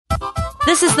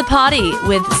This is The Party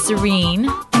with Serene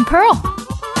and Pearl.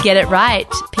 Get it right,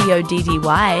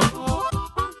 Poddy.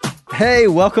 Hey,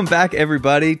 welcome back,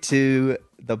 everybody, to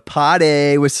The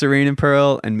Party with Serene and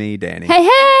Pearl and me, Danny.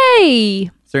 Hey!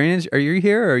 Serene, are you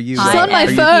here or are you? She's on my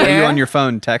phone. Are you on your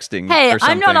phone texting? Hey, or something?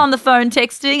 I'm not on the phone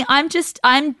texting.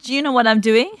 Do you know what I'm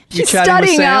doing? You She's chatting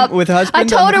studying with Sam, up. with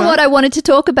husband. I told her what I wanted to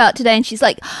talk about today, and she's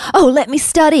like, "Oh, let me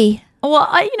study." Well,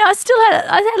 I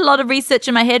had a lot of research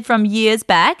in my head from years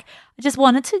back. I just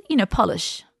wanted to,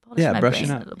 polish my brushing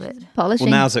brain up a little bit. Polishing.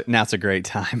 Well, now's a great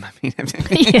time. I mean,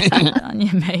 Yeah, on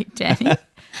your mate, Danny.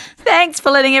 Thanks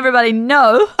for letting everybody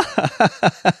know.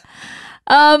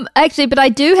 Actually, but I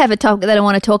do have a topic that I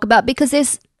want to talk about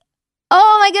because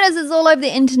oh my goodness, it's all over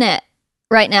the internet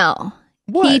right now.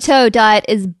 What? Keto diet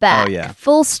is back. Oh, yeah.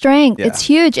 Full strength. Yeah. It's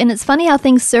huge. And it's funny how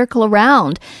things circle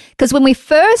around. Because when we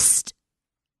first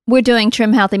were doing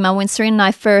Trim Healthy Mum, when Serena and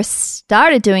I first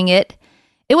started doing it,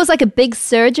 it was like a big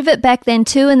surge of it back then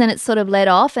too. And then it sort of let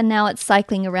off and now it's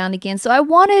cycling around again. So I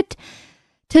wanted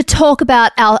to talk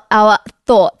about our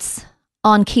thoughts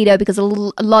on keto because a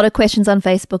lot of questions on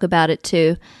Facebook about it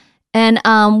too. And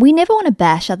we never want to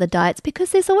bash other diets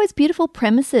because there's always beautiful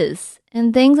premises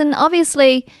and things. And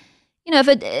obviously, if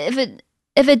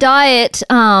a diet,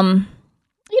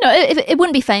 it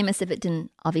wouldn't be famous if it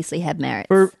didn't obviously have merits.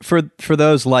 for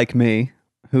those like me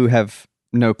who have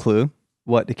no clue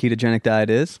what the ketogenic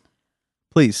diet is,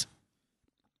 please.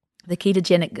 The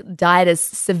ketogenic diet is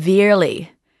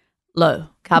severely low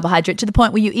carbohydrate to the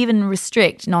point where you even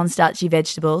restrict non-starchy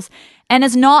vegetables, and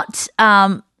is not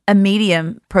a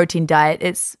medium protein diet.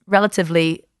 It's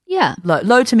relatively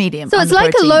low to medium. So it's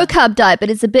like a low carb diet, but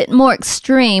it's a bit more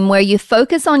extreme where you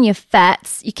focus on your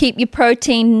fats, you keep your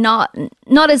protein not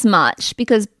as much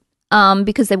because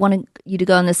they want you to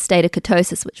go in this state of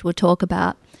ketosis, which we'll talk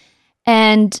about,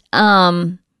 and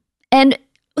some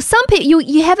people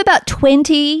you have about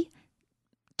 20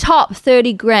 top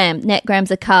 30 net grams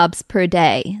of carbs per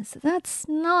day. So that's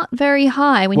not very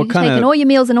high when you're taking all your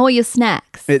meals and all your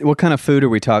snacks. What kind of food are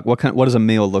we talking? What does a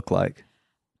meal look like?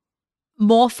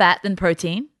 More fat than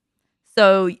protein.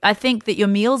 So I think that your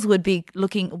meals would be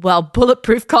looking,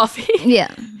 bulletproof coffee.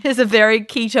 Yeah. is a very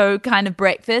keto kind of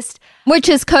breakfast. Which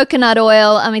is coconut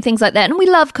oil, things like that. And we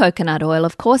love coconut oil,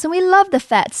 of course, and we love the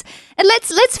fats. And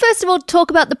let's first of all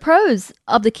talk about the pros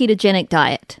of the ketogenic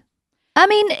diet.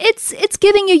 It's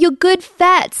giving you your good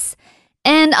fats,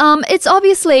 and it's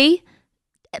obviously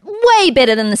way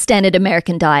better than the standard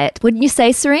American diet. Wouldn't you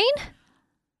say, Serene?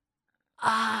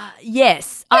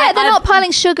 Yes. Yeah, they're not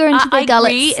piling sugar into their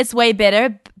gullets. I agree, it's way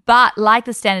better, but like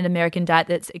the standard American diet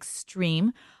that's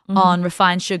extreme on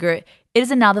refined sugar, it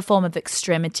is another form of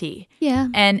extremity. Yeah.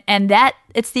 And that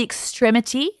it's the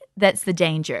extremity that's the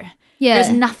danger. Yeah.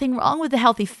 There's nothing wrong with the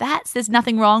healthy fats. There's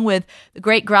nothing wrong with the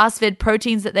great grass-fed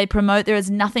proteins that they promote. There is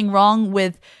nothing wrong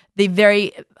with the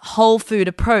very whole food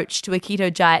approach to a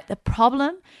keto diet. The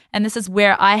problem, and this is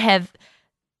where I have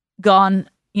gone,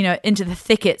 into the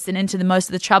thickets and into the most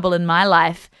of the trouble in my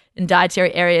life in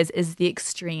dietary areas, is the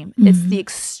extreme. Mm-hmm. It's the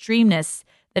extremeness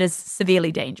that is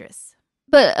severely dangerous.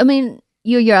 But,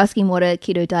 you're asking what a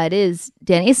keto diet is,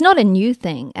 Danny. It's not a new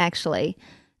thing, actually.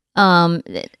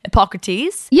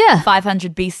 Hippocrates,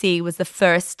 500 BC was the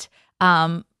first.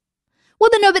 But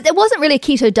there wasn't really a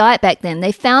keto diet back then.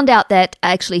 They found out that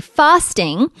actually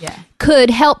fasting could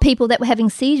help people that were having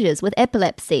seizures with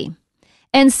epilepsy,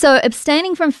 and so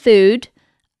abstaining from food.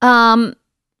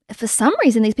 For some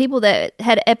reason, these people that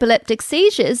had epileptic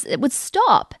seizures, it would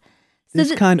stop. So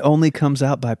this kind only comes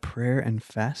out by prayer and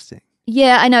fasting.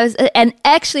 Yeah, I know, and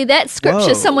actually, that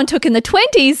scripture someone took in the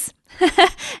 1920s.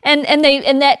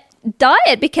 and that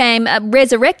diet became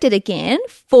resurrected again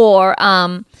for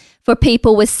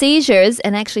people with seizures,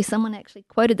 and actually someone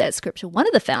quoted that scripture, one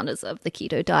of the founders of the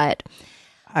keto diet.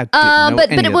 I didn't know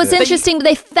but it was interesting.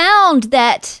 They found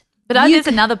that. But there's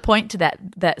another point to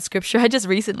that scripture. I just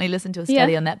recently listened to a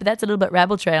study on that, but that's a little bit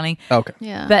rabble trailing. Okay.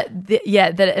 Yeah. But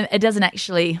that it doesn't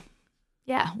actually.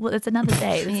 Yeah. Well, it's another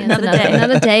day. It's another day.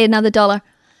 Another day, another dollar.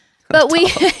 But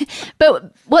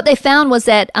what they found was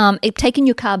that taking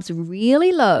your carbs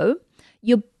really low,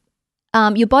 your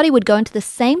body would go into the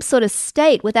same sort of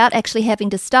state without actually having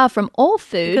to starve from all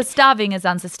food. Because starving is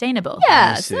unsustainable.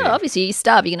 Yeah, so obviously you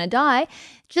starve, you're going to die.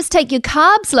 Just take your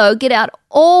carbs low, get out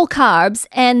all carbs,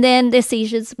 and then their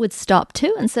seizures would stop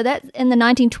too. And so that in the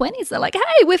 1920s, they're like,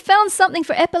 hey, we've found something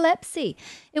for epilepsy.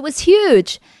 It was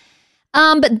huge.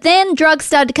 But then drugs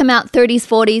started to come out 30s,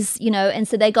 40s, and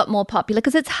so they got more popular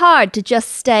because it's hard to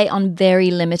just stay on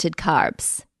very limited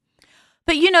carbs.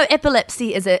 But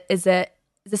epilepsy is a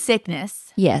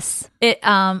sickness. Yes. It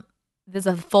there's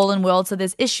a fallen world, so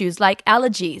there's issues like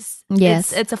allergies.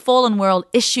 Yes. It's a fallen world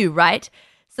issue, right?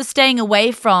 So staying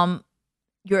away from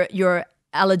your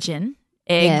allergen,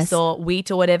 eggs Yes. or wheat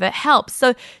or whatever helps.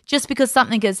 So just because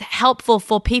something is helpful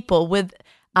for people with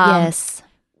Yes.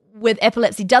 with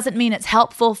epilepsy doesn't mean it's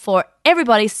helpful for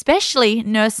everybody, especially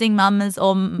nursing mums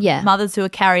or mothers who are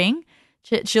carrying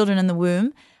children in the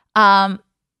womb.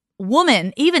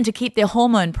 Women, even to keep their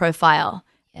hormone profile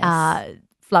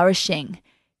flourishing.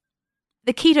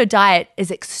 The keto diet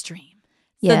is extreme.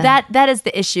 So that is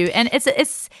the issue. And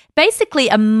it's basically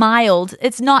a mild,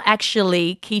 it's not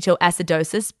actually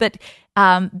ketoacidosis, but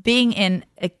being in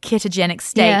a ketogenic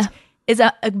state is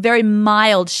a very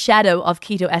mild shadow of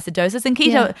ketoacidosis. And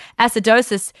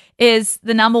ketoacidosis is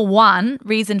the number one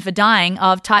reason for dying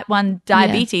of type 1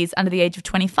 diabetes under the age of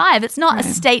 25. It's not a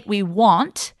state we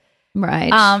want.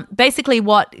 Right. Basically,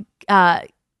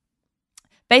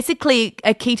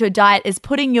 a keto diet is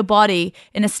putting your body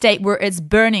in a state where it's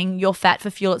burning your fat for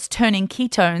fuel. It's turning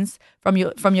ketones from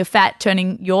your fat,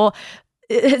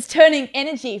 it's turning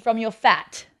energy from your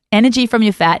fat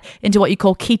into what you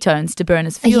call ketones to burn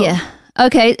as fuel. Yeah.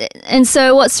 Okay. And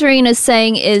so what Serena's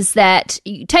saying is that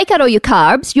you take out all your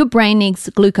carbs, your brain needs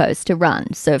glucose to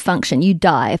run, so function. You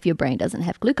die if your brain doesn't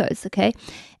have glucose, okay?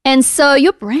 And so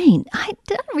your brain, I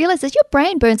didn't realize this, your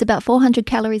brain burns about 400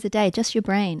 calories a day, just your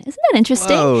brain. Isn't that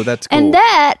interesting? Oh, that's cool. And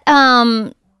that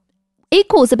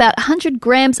equals about 100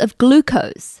 grams of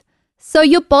glucose. So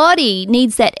your body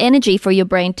needs that energy for your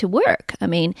brain to work. I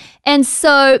mean, and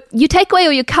so you take away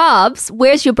all your carbs,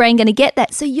 where's your brain going to get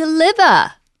that? So your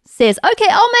liver says, okay,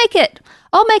 I'll make it.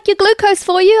 I'll make your glucose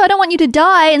for you. I don't want you to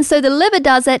die. And so the liver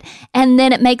does it, and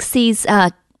then it makes these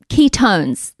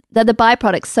ketones. They're the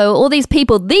byproducts. So all these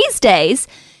people these days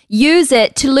use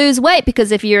it to lose weight,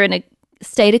 because if you're in a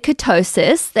state of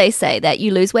ketosis, they say that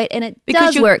you lose weight, and it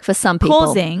does work for some people.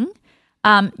 Causing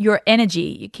your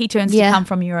energy, your ketones to come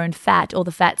from your own fat, or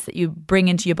the fats that you bring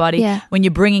into your body. Yeah. When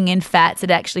you're bringing in fats, it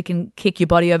actually can kick your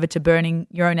body over to burning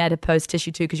your own adipose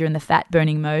tissue too, because you're in the fat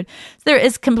burning mode. So there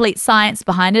is complete science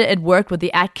behind it. It worked with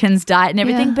the Atkins diet and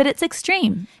everything, but it's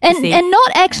extreme. And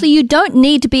not actually, you don't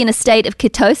need to be in a state of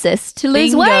ketosis to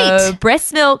lose weight.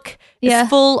 Breast milk is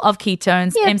full of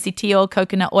ketones, MCT oil,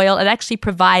 coconut oil. It actually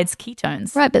provides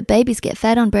ketones. Right, but babies get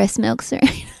fat on breast milk,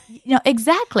 Serena.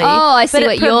 Exactly. Oh, I see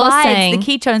what you're saying. The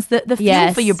ketones, the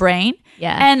fuel for your brain.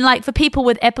 Yeah. And like for people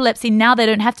with epilepsy, now they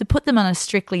don't have to put them on a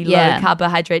strictly low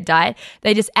carbohydrate diet.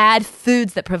 They just add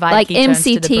foods that provide like ketones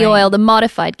to the brain. MCT oil, the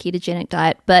modified ketogenic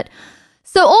diet. But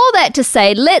so all that to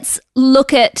say, let's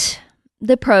look at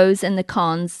the pros and the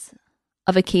cons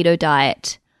of a keto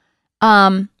diet.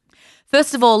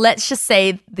 First of all, let's just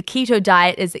say the keto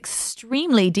diet is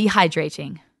extremely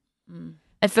dehydrating.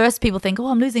 At first, people think,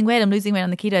 I'm losing weight on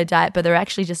the keto diet, but they're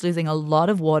actually just losing a lot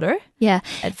of water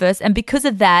at first. And because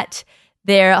of that,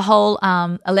 their whole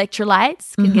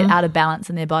electrolytes can get out of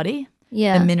balance in their body.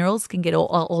 Yeah. The minerals can get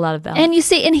all out of balance. And you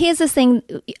see, and here's the thing,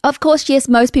 of course, yes,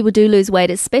 most people do lose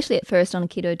weight, especially at first on a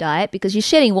keto diet, because you're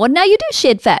shedding water. Now, you do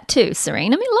shed fat too,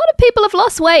 Serene. I mean, a lot of people have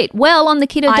lost weight well on the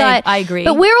keto diet. I agree.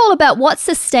 But we're all about what's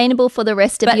sustainable for the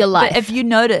rest of your life. But if you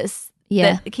notice,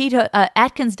 the keto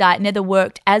Atkins diet never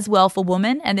worked as well for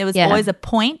women, and there was always a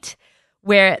point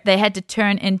where they had to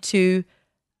turn into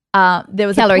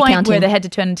calorie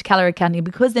counting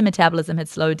because their metabolism had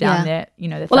slowed down. Their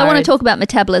Well, I want to talk about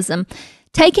metabolism.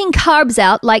 Taking carbs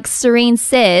out, like Serene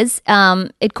says,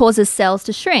 it causes cells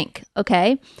to shrink.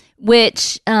 Okay,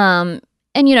 which and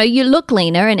you look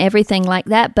leaner and everything like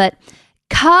that, but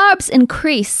carbs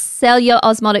increase cellular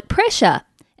osmotic pressure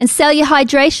and cellular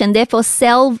hydration, therefore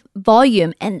cell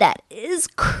volume, and that is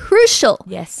crucial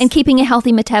in keeping a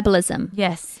healthy metabolism.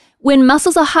 Yes. When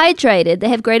muscles are hydrated, they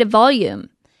have greater volume,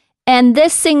 and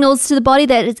this signals to the body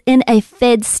that it's in a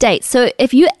fed state. So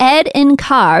if you add in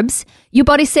carbs, your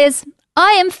body says,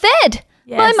 I am fed.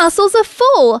 Yes. My muscles are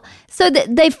full. So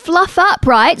that they fluff up,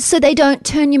 right? So they don't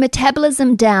turn your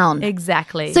metabolism down.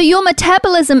 Exactly. So your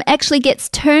metabolism actually gets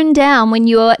turned down when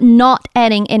you're not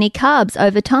adding any carbs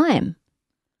over time.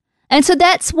 And so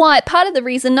that's why part of the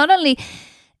reason, not only,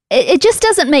 it just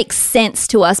doesn't make sense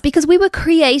to us, because we were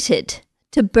created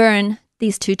to burn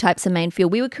these two types of main fuel.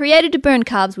 We were created to burn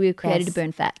carbs. We were created to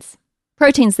burn fats.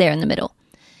 Protein's there in the middle.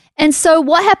 And so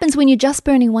what happens when you're just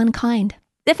burning one kind?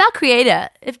 If our creator,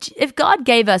 if God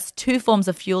gave us two forms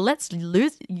of fuel, let's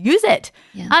use it.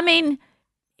 Yeah. I mean,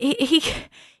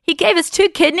 he gave us two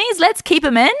kidneys. Let's keep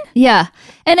them in. Yeah.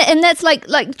 And that's like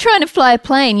trying to fly a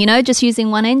plane, just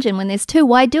using one engine when there's two.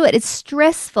 Why do it? It's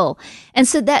stressful. And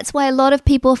so that's why a lot of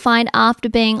people find after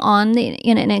being on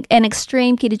an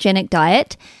extreme ketogenic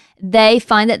diet, they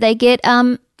find that they get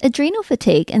adrenal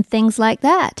fatigue and things like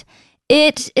that.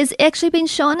 It has actually been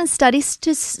shown in studies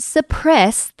to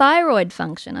suppress thyroid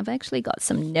function. I've actually got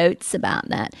some notes about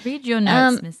that. Read your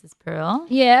notes, Mrs. Pearl.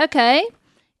 Yeah, okay.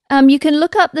 You can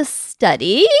look up the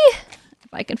study,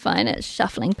 if I can find it,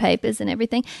 shuffling papers and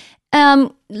everything.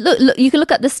 Look, you can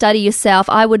look up the study yourself.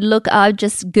 I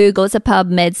just Google, it's a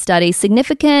PubMed study,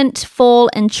 significant fall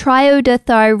in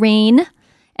triiodothyronine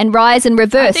and rise in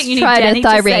reverse I think you need Jenny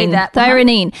to say that.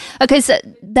 thyronine. Okay, so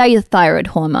they're your thyroid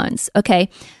hormones. Okay,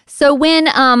 so when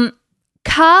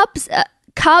carbs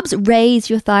raise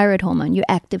your thyroid hormone, your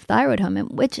active thyroid hormone.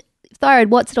 Which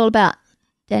thyroid? What's it all about,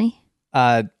 Danny?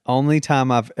 Only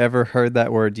time I've ever heard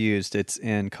that word used, it's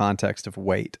in context of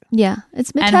weight. Yeah,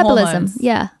 it's metabolism. hormones.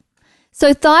 Yeah.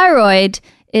 So thyroid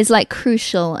is like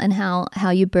crucial in how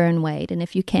you burn weight and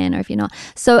if you can or if you're not.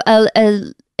 So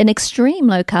an extreme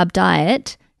low carb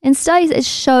diet, in studies it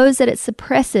shows that it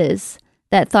suppresses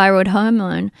that thyroid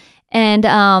hormone,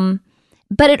 and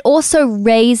but it also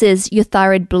raises your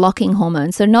thyroid blocking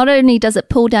hormone. So not only does it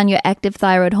pull down your active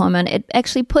thyroid hormone, it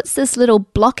actually puts this little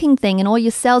blocking thing in all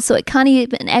your cells so it can't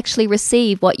even actually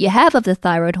receive what you have of the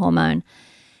thyroid hormone.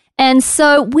 And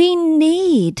so we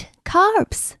need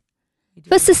carbs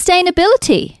for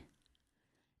sustainability.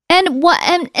 And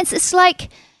it's like,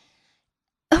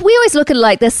 we always look at it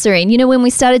like this, Serene. You know, when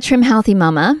we started Trim Healthy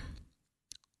Mama,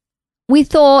 we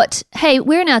thought, hey,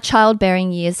 we're in our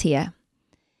childbearing years here.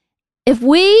 If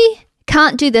we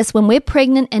can't do this when we're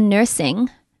pregnant and nursing,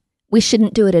 we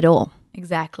shouldn't do it at all.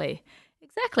 Exactly,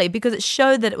 because it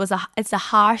showed that it's a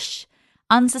harsh,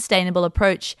 unsustainable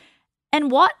approach.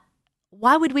 And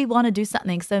why would we want to do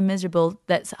something so miserable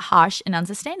that's harsh and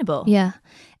unsustainable? Yeah.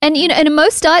 And, you know, and in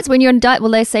most diets, when you're on a diet,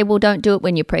 well, they say, well, don't do it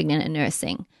when you're pregnant and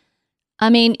nursing. I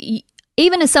mean,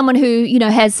 even as someone who, you know,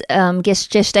 has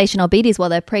gestational diabetes while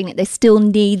they're pregnant, they still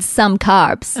need some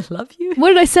carbs. I love you. What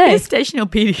did I say?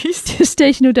 Gestational diabetes.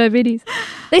 Gestational diabetes.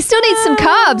 They still need some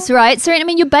carbs, right? So, I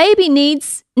mean, your baby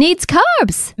needs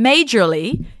carbs.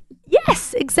 Majorly.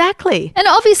 Yes, exactly. And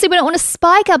obviously we don't want to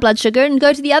spike our blood sugar and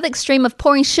go to the other extreme of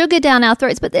pouring sugar down our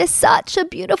throats, but there's such a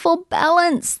beautiful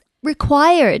balance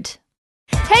required.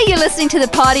 Hey, you're listening to The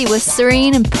Party with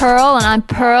Serene and Pearl, and I'm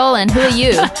Pearl, and who are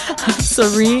you? I'm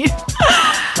Serene.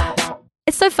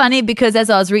 It's so funny because as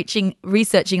I was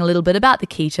researching a little bit about the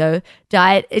keto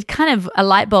diet, it kind of, a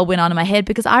light bulb went on in my head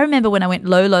because I remember when I went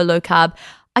low carb,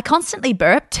 I constantly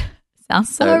burped.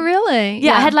 Sounds so... Oh, really?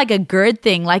 Yeah, I had like a GERD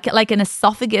thing, like an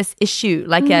esophagus issue,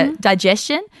 like a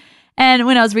digestion. And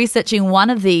when I was researching one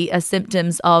of the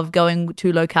symptoms of going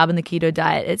too low carb in the keto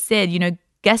diet, it said, you know,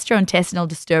 gastrointestinal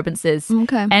disturbances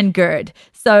and GERD.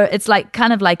 So it's like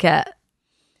kind of like and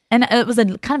it was a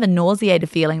kind of a nauseated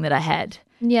feeling that I had.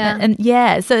 Yeah. And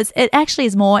yeah, so it actually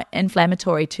is more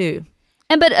inflammatory too.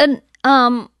 But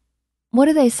what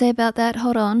do they say about that?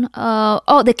 Hold on.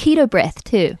 The keto breath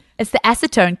too. It's the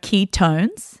acetone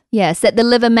ketones. Yes, that the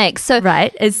liver makes. So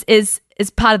right, is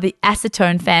part of the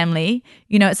acetone family.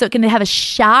 You know, so it can have a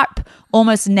sharp,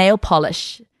 almost nail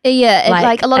polish. Yeah,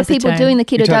 like a lot of people acetone. doing the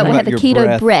keto diet will have a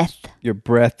keto breath. Your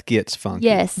breath gets funky.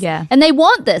 Yes. Yeah. And they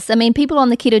want this. I mean, people on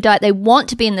the keto diet, they want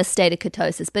to be in this state of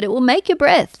ketosis, but it will make your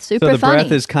breath super funny. So the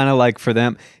breath is kind of like for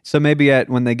them. So maybe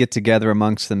when they get together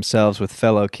amongst themselves with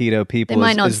fellow keto people, they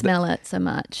might not smell it so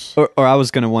much. Or I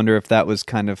was going to wonder if that was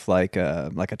kind of like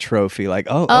a trophy, like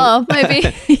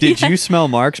maybe. Did you smell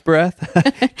Mark's breath?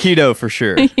 Keto for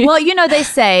sure. Well, you know, they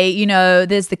say, you know,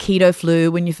 there's the keto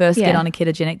flu when you first get on a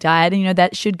ketogenic diet, and you know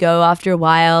that should go after a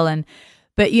while.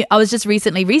 But I was just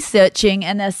recently researching,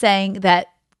 and they're saying that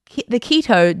the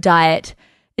keto diet,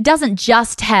 it doesn't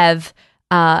just have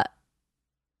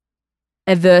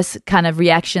adverse kind of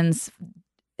reactions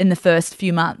in the first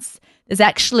few months. There's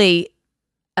actually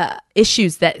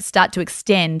issues that start to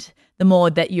extend the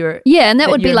more that you're and that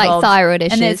would be like involved. thyroid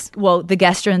issues. And there's the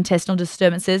gastrointestinal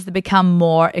disturbances that become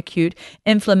more acute,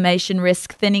 inflammation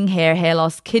risk, thinning hair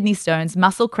loss, kidney stones,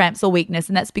 muscle cramps or weakness,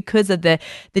 and that's because of the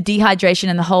dehydration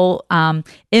and the whole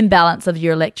imbalance of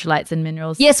your electrolytes and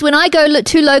minerals. Yes, when I go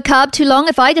too low carb too long,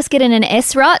 if I just get in an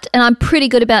S rut, and I'm pretty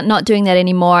good about not doing that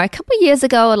anymore. A couple of years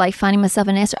ago, like finding myself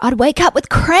in an S rut, I'd wake up with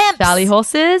cramps. Charlie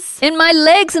horses in my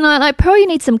legs, and I'm like, Pearl, you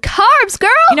need some carbs, girl.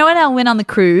 You know, when I went on the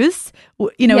cruise, we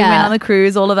went on the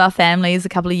cruise, all of our families, a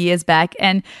couple of years back,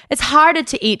 and it's harder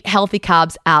to eat healthy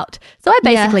carbs out. So I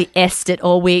basically S'd it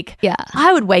all week. Yeah.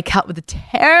 I would wake up with the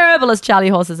terriblest Charlie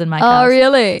horses in my carbs. Oh,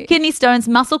 really? Kidney stones,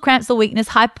 muscle cramps or weakness,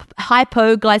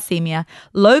 hypoglycemia,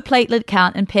 low platelet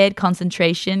count, impaired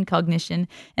concentration, cognition,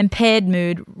 impaired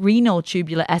mood, renal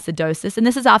tubular acidosis. And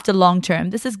this is after long term.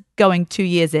 This is going 2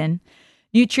 years in.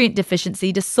 nutrient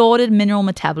deficiency, disordered mineral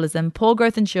metabolism, poor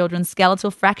growth in children,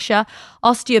 skeletal fracture,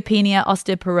 osteopenia,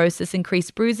 osteoporosis,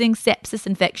 increased bruising, sepsis,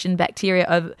 infection,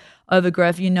 bacteria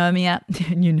overgrowth, pneumonia,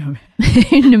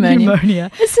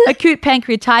 acute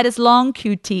pancreatitis, long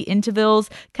QT intervals,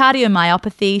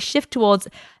 cardiomyopathy, shift towards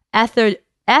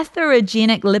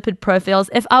atherogenic lipid profiles.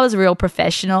 If I was a real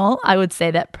professional, I would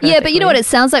say that perfectly. Yeah, but you know what? It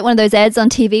sounds like one of those ads on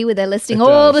TV where they're listing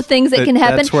all the things that can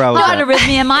happen. That's where I was Heart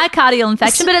arrhythmia, myocardial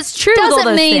infection, but it's true.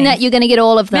 Doesn't mean that you're going to get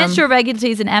all of them. Menstrual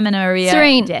irregularities and amenorrhea,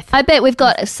 Serene, death. I bet we've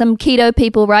got some keto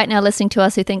people right now listening to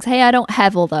us who thinks, hey, I don't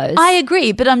have all those. I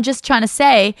agree, but I'm just trying to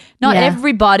say not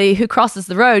everybody who crosses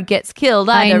the road gets killed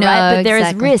either, right? But there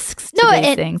is risks to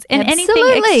these things. And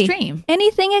anything extreme.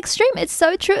 Anything extreme. It's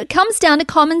so true. It comes down to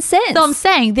common sense. So I'm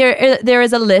saying there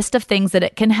is a list of things that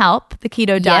it can help, the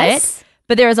keto diet,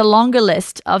 but there is a longer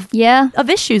list of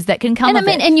issues that can come and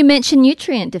with it. And you mentioned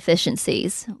nutrient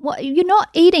deficiencies. You're not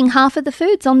eating half of the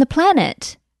foods on the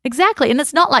planet. Exactly. And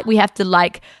it's not like we have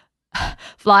to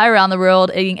fly around the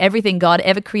world eating everything God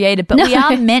ever created, but we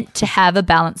are meant to have a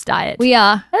balanced diet. We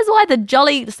are. That's why the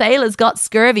jolly sailors got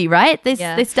scurvy, right? They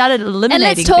started eliminating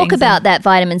And let's talk about that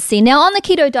vitamin C. Now, on the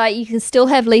keto diet, you can still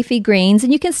have leafy greens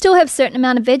and you can still have a certain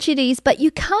amount of veggies, but you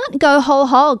can't go whole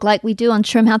hog like we do on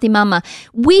Trim Healthy Mama.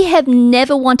 We have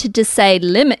never wanted to say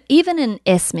limit, even in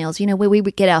S meals, where we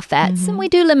would get our fats, and we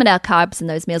do limit our carbs in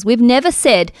those meals. We've never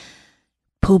said,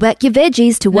 pull back your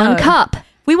veggies to 1 cup.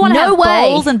 We want to have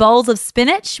bowls and bowls of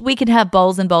spinach. We can have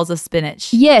bowls and bowls of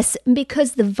spinach. Yes,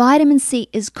 because the vitamin C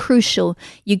is crucial.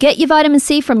 You get your vitamin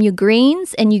C from your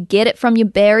greens and you get it from your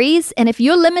berries. And if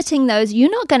you're limiting those,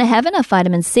 you're not going to have enough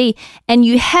vitamin C. And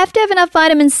you have to have enough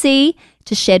vitamin C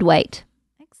to shed weight.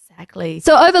 Exactly.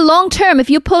 So over long term, if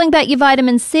you're pulling back your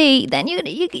vitamin C, then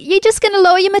you're just going to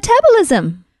lower your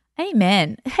metabolism.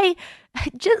 Amen. Hey,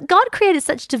 God created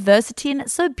such diversity and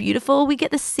it's so beautiful. We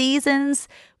get the seasons.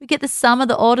 We get the summer,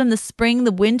 the autumn, the spring,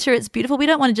 the winter. It's beautiful. We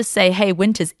don't want to just say, hey,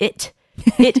 winter's it.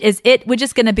 It is it. We're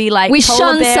just going to be like we polar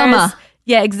shun bears. Summer.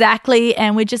 Yeah, exactly.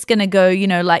 And we're just going to go,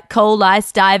 like cold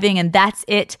ice diving and that's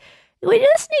it. We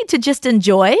just need to just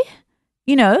enjoy,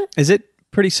 Is it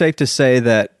pretty safe to say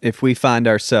that if we find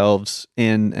ourselves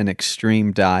in an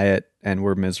extreme diet and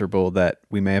we're miserable, that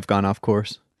we may have gone off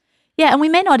course? Yeah, and we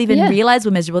may not even realize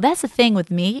we're miserable. That's the thing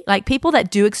with me. Like, people that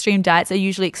do extreme diets are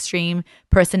usually extreme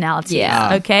personalities,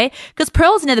 okay? Because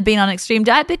Pearl's never been on an extreme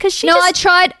diet because she I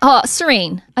tried,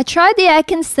 Serene, I tried the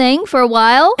Atkins thing for a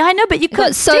while. I know, but you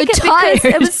couldn't so stick tired.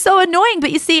 It was so annoying.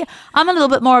 But you see, I'm a little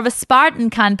bit more of a Spartan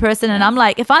kind of person, and I'm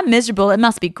like, if I'm miserable, it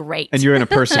must be great. And you're in a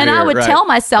persevere, and I would tell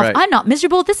myself, right. I'm not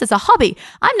miserable. This is a hobby.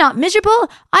 I'm not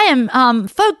miserable. I am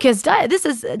focused. This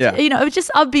is, it was just,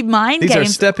 I'd be mind games. These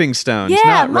are stepping stones,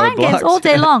 yeah, not mind roadblocks. games all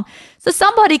day long. So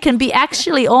somebody can be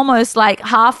actually almost like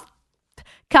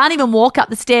can't even walk up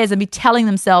the stairs and be telling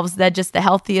themselves they're just the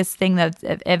healthiest thing that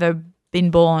have ever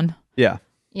been born. Yeah.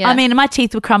 I mean, my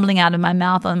teeth were crumbling out of my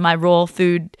mouth on my raw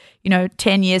food,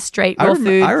 10 years straight raw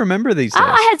food. I remember these days.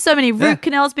 I had so many root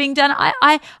canals being done.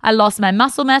 I lost my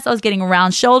muscle mass. I was getting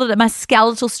round shouldered. My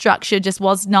skeletal structure just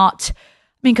was not,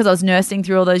 because I was nursing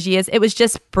through all those years, it was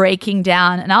just breaking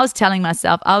down. And I was telling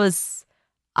myself I was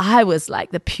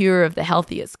like the pure of the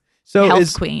healthiest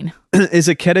health queen. Is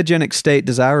a ketogenic state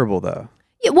desirable though?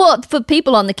 Yeah, well, for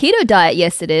people on the keto diet,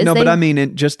 yes, it is. No, but I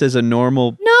mean, just as a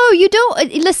normal. No, you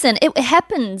don't. Listen, it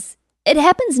happens. It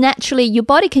happens naturally. Your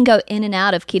body can go in and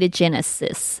out of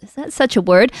ketogenesis. Is that such a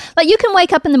word? Like, you can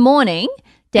wake up in the morning,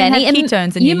 Danny, and have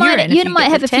ketones in your your urine. You might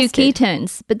have a few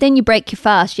ketones, but then you break your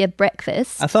fast. You have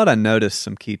breakfast. I thought I noticed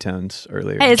some ketones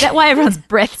earlier. Hey, is that why everyone's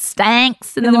breath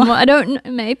stanks in the morning? I don't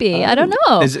know. Maybe. I don't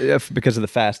know. Is it because of the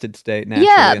fasted state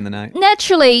naturally in the night?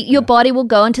 Naturally, your body will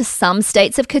go into some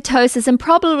states of ketosis, and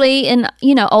probably in,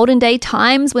 olden day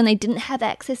times when they didn't have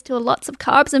access to lots of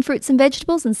carbs and fruits and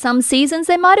vegetables, in some seasons,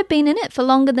 they might have been in it for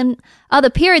longer than other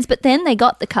periods, but then they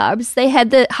got the carbs. They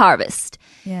had the harvest.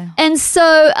 Yeah. And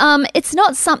so it's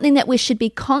not something that we should be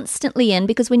constantly in,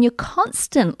 because when you're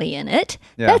constantly in it,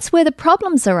 that's where the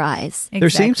problems arise. Exactly. There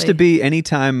seems to be,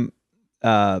 anytime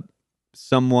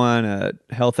someone, a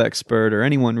health expert or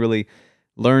anyone really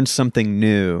learns something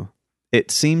new, it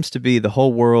seems to be the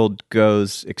whole world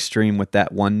goes extreme with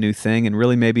that one new thing, and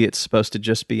really maybe it's supposed to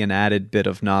just be an added bit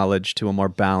of knowledge to a more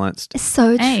balanced.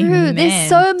 So true. Amen. There's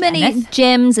so many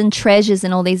gems and treasures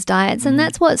in all these diets, and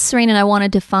that's what Serene and I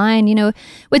wanted to find.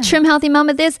 With Trim Healthy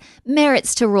Mama, there's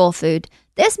merits to raw food.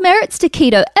 There's merits to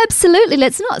keto. Absolutely.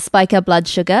 Let's not spike our blood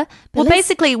sugar. Well,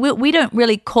 basically, we don't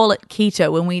really call it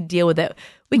keto when we deal with it.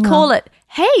 We call it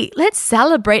hey, let's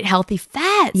celebrate healthy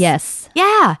fats. Yes.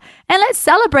 Yeah. And let's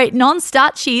celebrate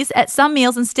non-starchies at some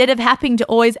meals instead of having to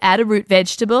always add a root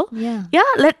vegetable. Yeah.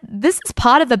 Yeah. This is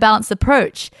part of a balanced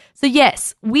approach. So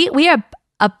yes, we are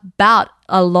about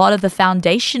a lot of the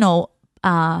foundational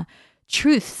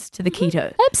truths to the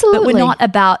keto. Absolutely. But we're not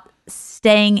about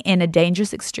staying in a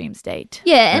dangerous extreme state.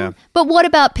 Yeah. But what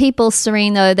about people,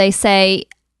 Serene, though? They say,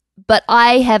 but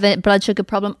I have a blood sugar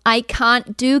problem. I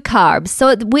can't do carbs.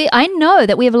 So I know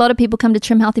that we have a lot of people come to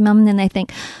Trim Healthy Mum and then they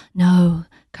think, no,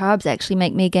 carbs actually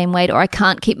make me gain weight, or I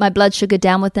can't keep my blood sugar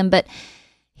down with them. But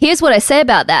here's what I say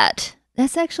about that.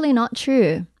 That's actually not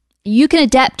true. You can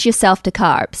adapt yourself to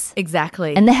carbs.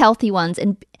 Exactly. And the healthy ones.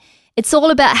 And it's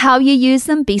all about how you use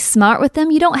them. Be smart with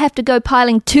them. You don't have to go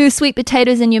piling 2 sweet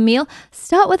potatoes in your meal.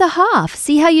 Start with a half.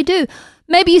 See how you do.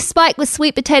 Maybe you spike with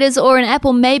sweet potatoes or an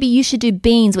apple. Maybe you should do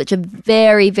beans, which are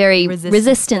very, very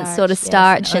resistant sort of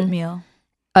starch. Yes, and oatmeal.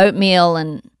 Oatmeal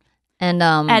and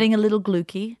adding a little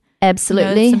glucose.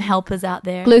 Absolutely. Some helpers out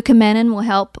there. Glucomannan will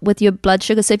help with your blood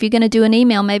sugar. So if you're going to do an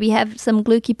email, maybe have some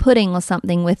glucose pudding or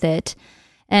something with it.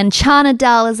 And chana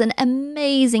dal is an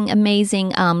amazing,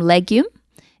 amazing legume.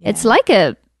 Yeah. It's like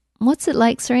what's it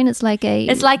like, Serene? It's like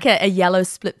a yellow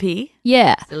split pea.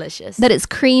 Yeah. It's delicious. But it's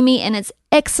creamy and it's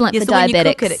excellent for so diabetics. When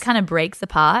you cook it kind of breaks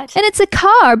apart. And it's a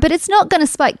carb, but it's not going to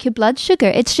spike your blood sugar.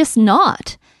 It's just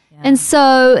not. Yeah. And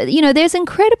so, there's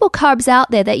incredible carbs out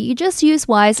there that you just use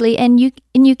wisely and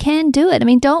you can do it. I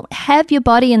mean, don't have your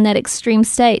body in that extreme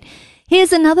state.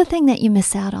 Here's another thing that you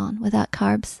miss out on without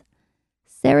carbs.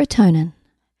 Serotonin.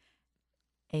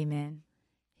 Amen.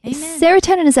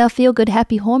 Serotonin is our feel-good,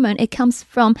 happy hormone. It comes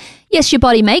from, yes, your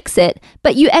body makes it,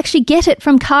 but you actually get it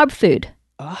from carb food.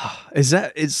 Oh,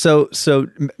 so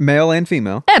male and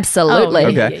female? Absolutely.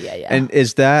 Okay. Yeah. And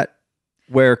is that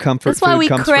where comfort That's why food we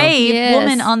comes crave from?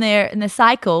 women on in the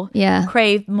cycle. Yeah.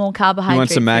 Crave more carbohydrate. You want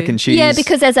some mac food. and cheese? Yeah,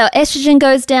 because as our estrogen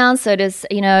goes down, so does,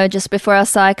 just before our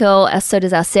cycle, so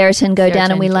does our serotonin go down,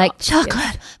 and we like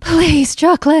chocolate, please,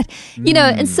 chocolate.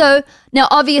 And so now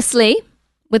obviously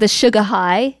with a sugar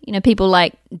high, people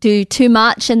do too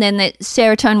much and then the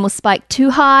serotonin will spike too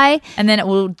high. And then it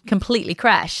will completely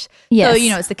crash. Yes.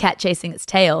 So, it's the cat chasing its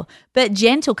tail. But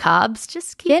gentle carbs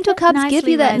just keep Gentle carbs give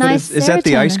you that nice is that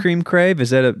the serotonin. ice cream crave?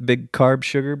 Is that a big carb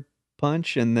sugar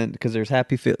punch? And then, because there's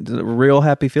real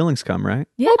happy feelings come, right?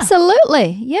 Yeah.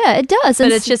 Absolutely. Yeah, it does.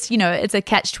 But it's just, it's a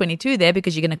catch-22 there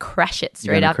because you're going to crash it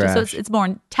straight after. So it's more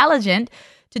intelligent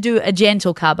to do a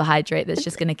gentle carbohydrate that's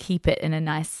just going to keep it in a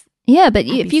nice... Yeah, but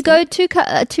if you go too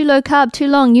low carb too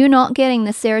long, you're not getting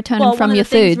the serotonin from your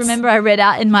foods. Remember, I read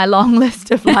out in my long list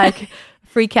of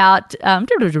freak out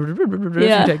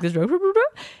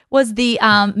was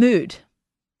the mood,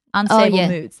 unstable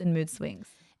moods and mood swings.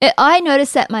 I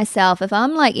notice that myself. If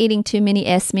I'm eating too many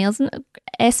S meals, and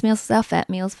S meals is our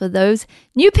fat meals for those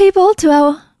new people to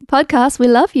our podcast, we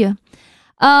love you.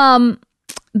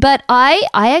 But I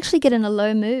actually get in a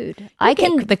low mood. I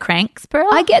get the cranks, Pearl.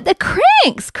 I get the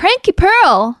cranks, cranky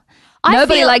Pearl.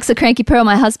 Nobody likes a cranky Pearl,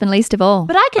 my husband least of all.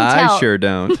 But I can tell. I sure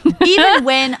don't. Even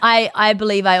when I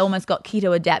believe I almost got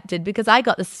keto adapted because I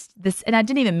got this, and I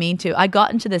didn't even mean to. I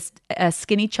got into this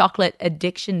skinny chocolate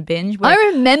addiction binge. Where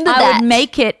I remember that. I would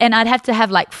make it, and I'd have to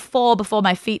have 4 before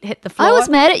my feet hit the floor. I was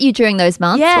mad at you during those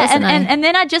months. Yeah, wasn't I? and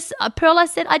then Pearl, I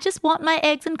said, I just want my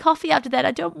eggs and coffee after that.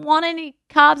 I don't want any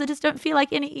carbs. I just don't feel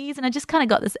like any ease, and I just kind of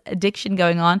got this addiction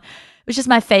going on. It was just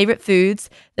my favorite foods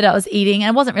that I was eating, and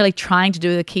I wasn't really trying to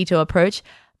do the keto approach.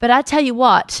 But I tell you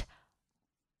what,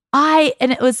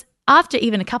 and it was after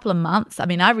even a couple of months, I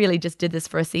mean, I really just did this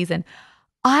for a season.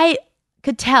 I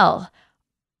could tell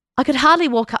I could hardly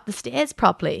walk up the stairs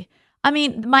properly. I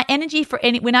mean, my energy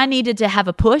when I needed to have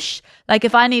a push,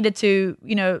 if I needed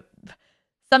to,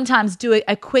 sometimes do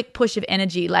a quick push of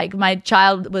energy, like my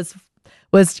child was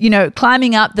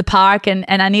climbing up the park and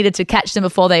I needed to catch them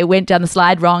before they went down the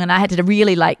slide wrong, and I had to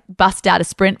really bust out a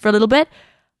sprint for a little bit.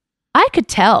 I could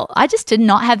tell. I just did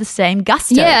not have the same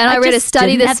gusto. Yeah, and I read a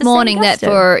study this morning that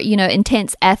for,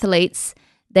 intense athletes,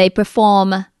 they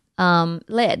perform,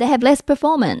 they have less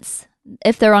performance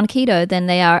if they're on keto than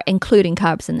they are including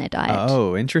carbs in their diet.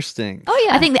 Oh, interesting. Oh,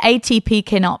 yeah. I think the ATP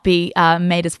cannot be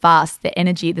made as fast, the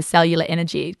energy, the cellular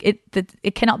energy.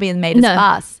 It cannot be made as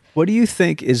fast. What do you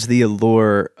think is the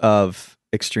allure of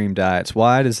extreme diets?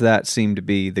 Why does that seem to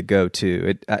be the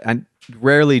go-to? I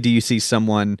rarely do you see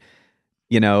someone...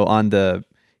 on the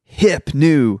hip,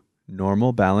 new,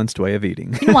 normal, balanced way of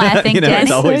eating. You know why I think, Danny?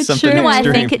 It's always something You know why I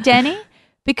extreme. think it, Danny?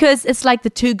 Because it's the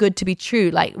too good to be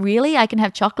true. Really, I can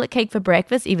have chocolate cake for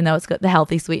breakfast, even though it's got the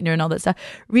healthy sweetener and all that stuff.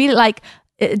 Really,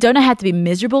 don't I have to be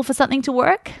miserable for something to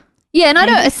work? Yeah, and I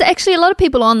know it's actually a lot of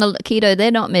people on the keto,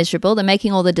 they're not miserable. They're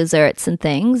making all the desserts and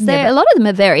things. Yeah, A lot of them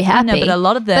are very happy. I know, but a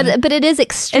lot of them. But it is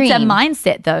extreme. It's a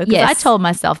mindset, though, because Yes. I told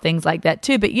myself things like that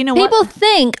too. But you know People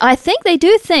what? I think they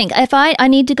do think, if I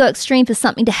need to go extreme for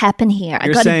something to happen here. I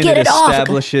You're got to saying get it it off.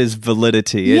 establishes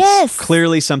validity. Yes. It's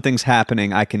clearly something's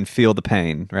happening. I can feel the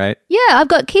pain, right? Yeah, I've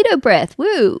got keto breath.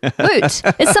 Woo, woot. It's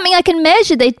something I can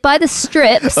measure. They buy the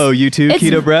strips. Oh, you too, It's-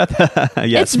 keto breath?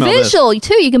 Yeah, It's smell this. visual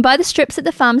too. You can buy the strips at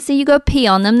the pharmacy. You go pee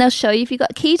on them. They'll show you if you've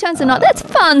got ketones or not. That's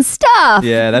fun stuff.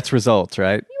 Yeah, that's results,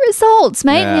 right? Results,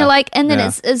 mate. And Yeah. you're like, and then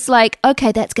Yeah. it's like,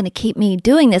 okay, that's going to keep me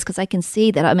doing this because I can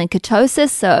see that I'm in ketosis.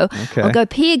 So Okay. I'll go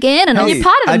pee again, and Hey, I'll. You're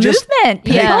part of the movement.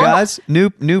 Hey Yeah. guys,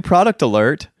 new product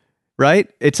alert, right?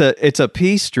 It's a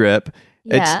pee strip.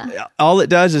 Yeah. It's all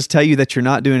it does is tell you that you're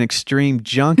not doing extreme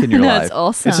junk in your life. That's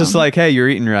awesome. It's just like, hey, you're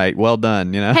eating right. Well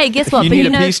done. You know. Hey, guess what? You But need you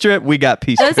a know- pee strip. We got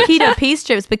pee Those strips. keto pee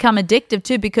strips become addictive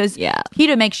too because Yeah.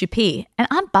 keto makes you pee. And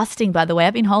I'm busting, by the way.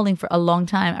 I've been holding for a long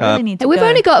time. I really need to We've go.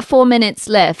 only got 4 minutes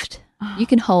left. You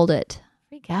can hold it.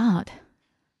 Freak out.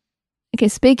 Okay,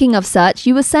 speaking of such,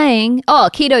 you were saying,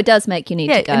 keto does make you need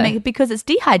to go. Because it's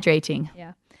dehydrating.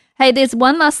 Yeah. Hey, there's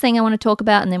one last thing I want to talk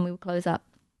about, and then we will close up.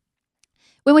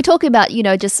 When we're talking about,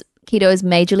 just keto is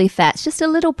majorly fats, just a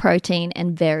little protein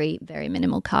and very, very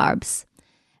minimal carbs.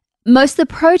 Most of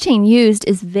the protein used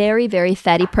is very, very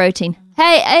fatty protein.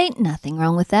 Hey, ain't nothing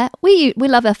wrong with that. We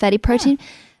love our fatty protein.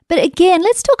 But again,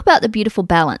 let's talk about the beautiful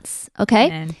balance, okay?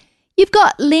 Man. You've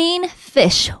got lean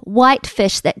fish, white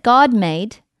fish that God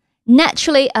made,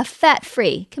 naturally are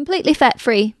fat-free, completely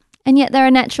fat-free, and yet they're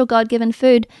a natural God-given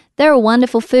food. They're a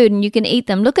wonderful food, and you can eat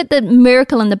them. Look at the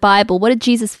miracle in the Bible. What did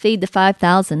Jesus feed the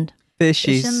 5,000?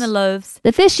 Fishies. Fish in the loaves.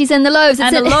 The fishies and the loaves.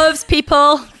 And the loaves,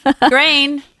 people.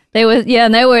 Grain.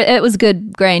 It was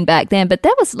good grain back then, but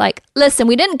that was like, listen,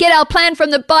 we didn't get our plan from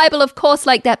the Bible, of course,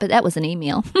 like that, but that was an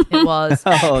email. It was.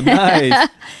 Oh, nice.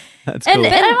 That's And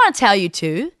cool. I want to tell you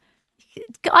too,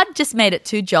 God just made it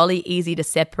too jolly easy to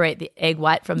separate the egg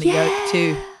white from the yolk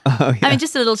too. Oh, yeah. I mean,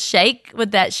 just a little shake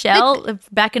with that shell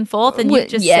back and forth, and you With-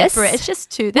 just yes. separate. It's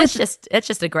just too. That's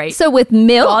just a great So with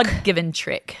milk, God-given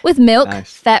trick. with milk,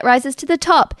 Nice. fat rises to the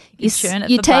top. You churn it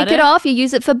you for take butter. it off, you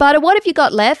use it for butter. What have you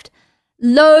got left?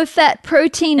 Low-fat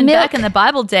protein And milk. back in the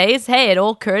Bible days, hey, it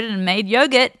all curded and made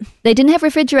yogurt, They didn't have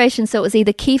refrigeration, so it was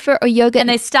either kefir or yogurt. and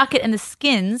they stuck it in the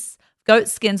skins, goat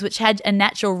skins, which had a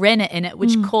natural rennet in it,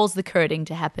 which caused the curding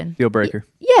to happen. Deal breaker.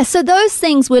 Yeah, so those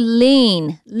things were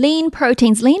lean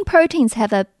proteins. Lean proteins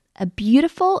have a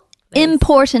beautiful,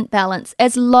 important balance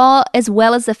as well as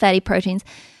the fatty proteins.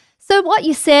 So what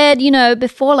you said,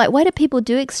 before, like, why do people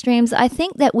do extremes? I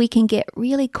think that we can get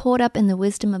really caught up in the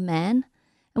wisdom of man.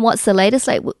 And what's the latest?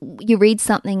 Like, you read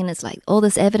something and it's like all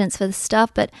this evidence for this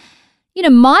stuff. But,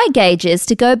 my gauge is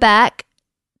to go back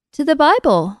to the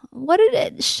Bible. What did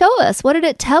it show us? What did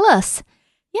it tell us?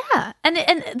 Yeah, and the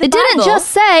It didn't Bible just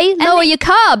say lower your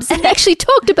carbs. It actually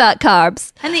talked about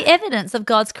carbs. and the evidence of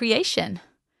God's creation.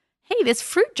 Hey, there's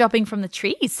fruit dropping from the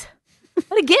trees.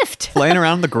 What a gift! Playing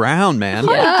around the ground, man.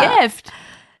 What a gift!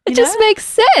 It just makes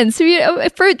sense.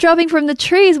 Fruit dropping from the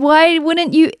trees, why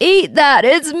wouldn't you eat that?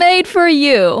 It's made for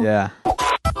you. Yeah.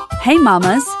 Hey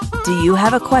mamas, do you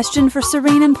have a question for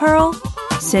Serene and Pearl?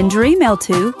 Send your email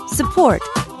to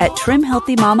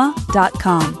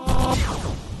support@trimhealthymama.com.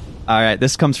 All right.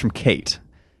 This comes from Kate.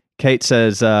 Kate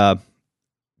says,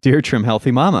 "Dear Trim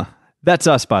Healthy Mama." That's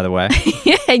us, by the way.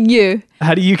 Yeah, and you.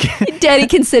 How do you get? Daddy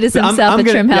considers I'm himself a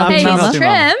gonna- trim yeah, healthy I'm Hey, trim mama. he's healthy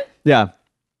mama. trim. Yeah,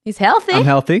 He's healthy. I'm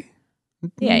healthy.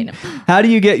 Yeah, you know. How do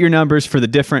you get your numbers for the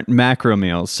different macro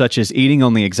meals, such as eating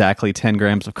only exactly 10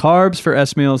 grams of carbs for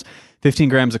S meals, 15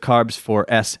 grams of carbs for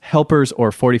S helpers,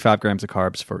 or 45 grams of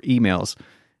carbs for E meals,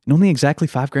 and only exactly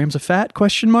 5 grams of fat?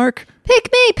 Question mark. Pick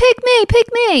me, pick me, pick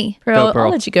me. Pearl, Pearl.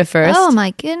 I'll let you go first. Oh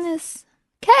my goodness.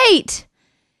 Kate.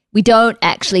 We don't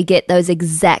actually get those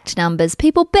exact numbers.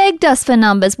 People begged us for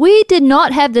numbers. We did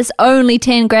not have this only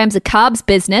 10 grams of carbs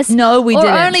business. No, we or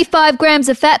didn't. only 5 grams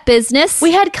of fat business.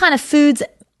 We had kind of foods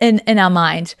in our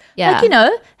mind. Yeah. Like,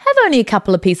 have only a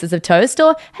couple of pieces of toast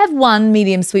or have one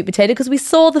medium sweet potato because we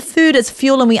saw the food as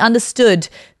fuel and we understood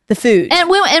the food. And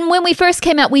when we first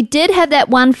came out, we did have that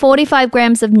 145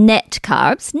 grams of net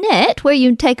carbs. Net, where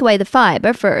you take away the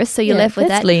fiber first, so you're left with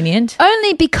that's that. lenient.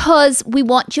 Only because we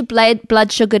want your blood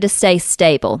sugar to stay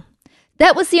stable.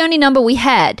 That was the only number we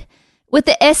had. With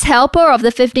the S helper of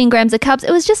the 15 grams of carbs,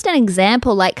 it was just an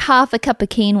example, like half a cup of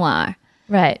quinoa.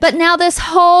 Right. But now this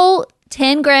whole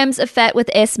 10 grams of fat with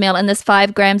S meal and this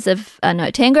 10 grams of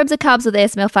carbs with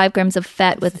S meal, 5 grams of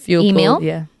fat with fuel E meal. pool,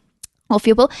 yeah. Or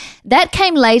fuel pool. That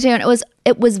came later and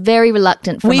it was very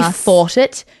reluctant from We us. fought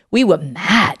it. We were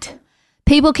mad.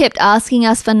 people kept asking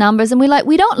us for numbers, and we're like,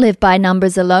 we don't live by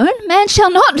numbers alone. Man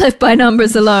shall not live by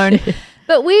numbers alone.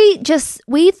 But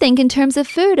we think in terms of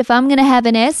food. If I'm going to have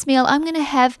an S meal, I'm going to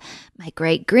have my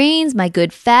great greens, my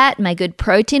good fat, my good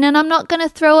protein, and I'm not going to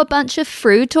throw a bunch of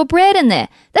fruit or bread in there.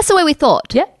 That's the way we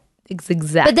thought. Yeah,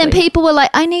 exactly. But then people were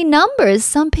like, I need numbers.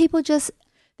 Some people just...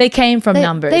 They came from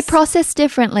numbers. They process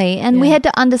differently, and we had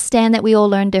to understand that we all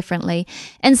learn differently.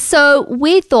 And so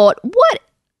we thought,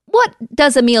 what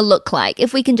does a meal look like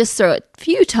if we can just throw a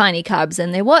few tiny carbs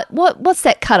in there? What's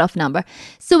that cutoff number?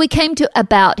 So we came to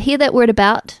about. Hear that word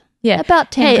about? Yeah.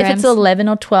 About 10 grams. If it's 11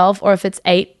 or 12 or if it's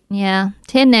 8. Yeah,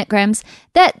 10 net grams.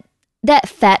 That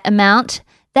fat amount,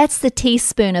 that's the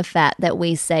teaspoon of fat that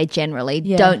we say generally.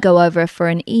 Yeah. Don't go over for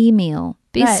an e-meal.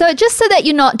 Right. So just so that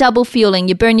you're not double fueling.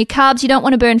 You burn your carbs, you don't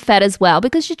want to burn fat as well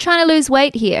because you're trying to lose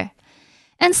weight here.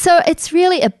 And so it's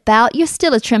really about, you're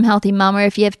still a trim healthy mama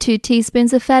if you have 2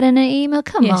 teaspoons of fat in an e-meal.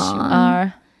 Come on. Yes, you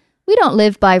are. We don't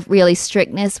live by really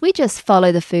strictness. We just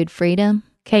follow the food freedom.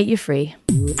 Kate, you're free.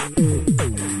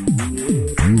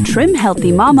 Trim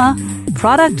Healthy Mama,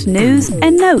 product news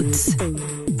and notes.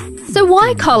 So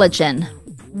why collagen?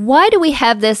 Why do we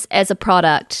have this as a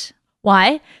product?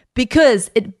 Why? Because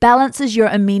it balances your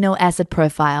amino acid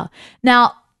profile.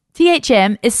 Now,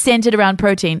 THM is centered around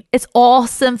protein. It's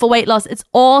awesome for weight loss. It's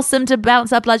awesome to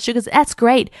balance our blood sugars. That's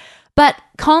great. But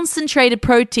concentrated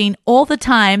protein all the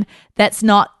time that's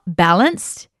not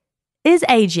balanced is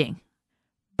aging.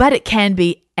 But it can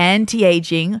be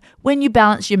anti-aging when you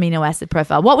balance your amino acid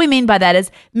profile. What we mean by that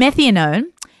is methionine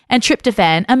and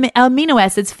tryptophan, amino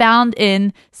acids found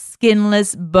in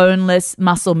skinless, boneless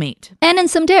muscle meat. And in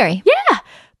some dairy. Yeah.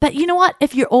 But you know what?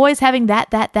 If you're always having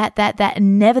that,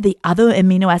 and never the other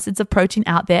amino acids of protein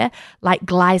out there, like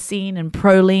glycine and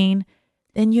proline,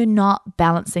 then you're not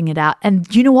balancing it out. And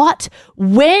you know what?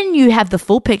 When you have the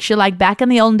full picture, like back in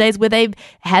the olden days where they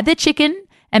had their chicken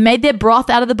and made their broth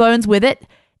out of the bones with it,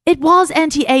 it was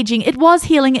anti-aging. It was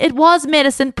healing. It was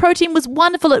medicine. Protein was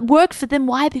wonderful. It worked for them.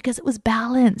 Why? Because it was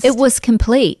balanced. It was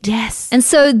complete. Yes. And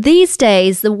so these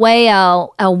days, the way our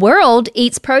world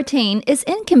eats protein is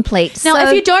incomplete. Now, so,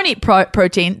 if you don't eat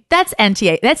protein, that's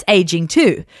aging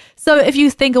too. So if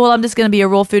you think, well, I'm just going to be a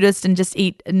raw foodist and just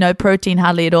eat no protein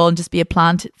hardly at all and just be a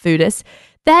plant foodist,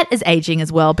 that is aging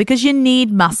as well because you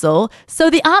need muscle. So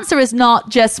the answer is not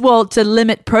just, to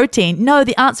limit protein. No,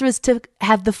 the answer is to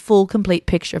have the full, complete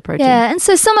picture of protein. Yeah, and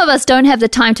so some of us don't have the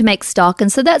time to make stock.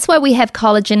 And so that's why we have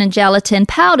collagen and gelatin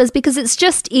powders because it's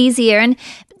just easier. And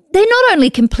they not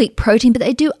only complete protein, but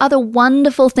they do other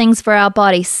wonderful things for our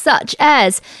body, such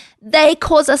as they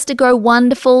cause us to grow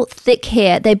wonderful, thick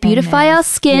hair. They beautify our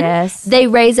skin. Yes. They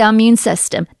raise our immune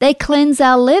system. They cleanse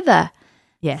our liver.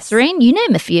 Yes. Serene, you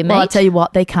name a few, mate. Well, I'll tell you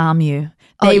what, they calm you.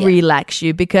 They relax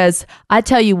you because I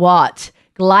tell you what,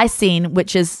 glycine,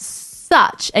 which is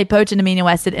such a potent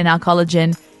amino acid in our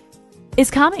collagen, is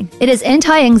calming. It is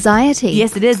anti-anxiety.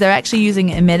 Yes, it is. They're actually using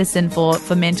it in medicine for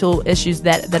mental issues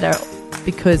that are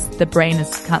because the brain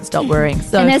can't stop worrying.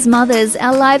 So, and as mothers,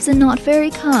 our lives are not very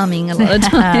calming a lot of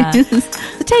times.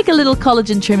 So take a little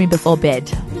collagen trimming before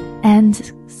bed and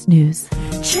snooze.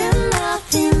 Trim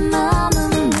healthy mama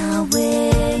my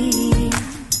way,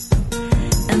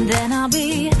 and then I'll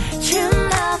be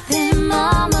trim healthy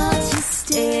mama to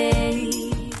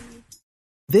stay.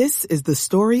 This is the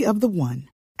story of the one.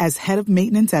 As head of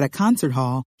maintenance at a concert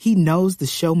hall, he knows the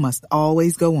show must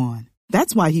always go on.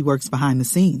 That's why he works behind the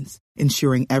scenes,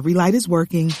 ensuring every light is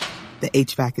working, the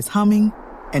HVAC is humming,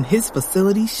 and his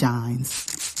facility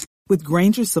shines. With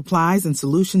Grainger's supplies and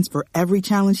solutions for every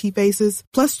challenge he faces,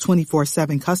 plus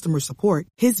 24/7 customer support,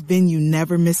 his venue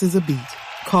never misses a beat.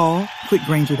 Call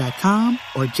quickgrainger.com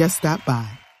or just stop by.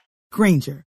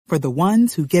 Grainger, for the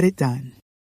ones who get it done.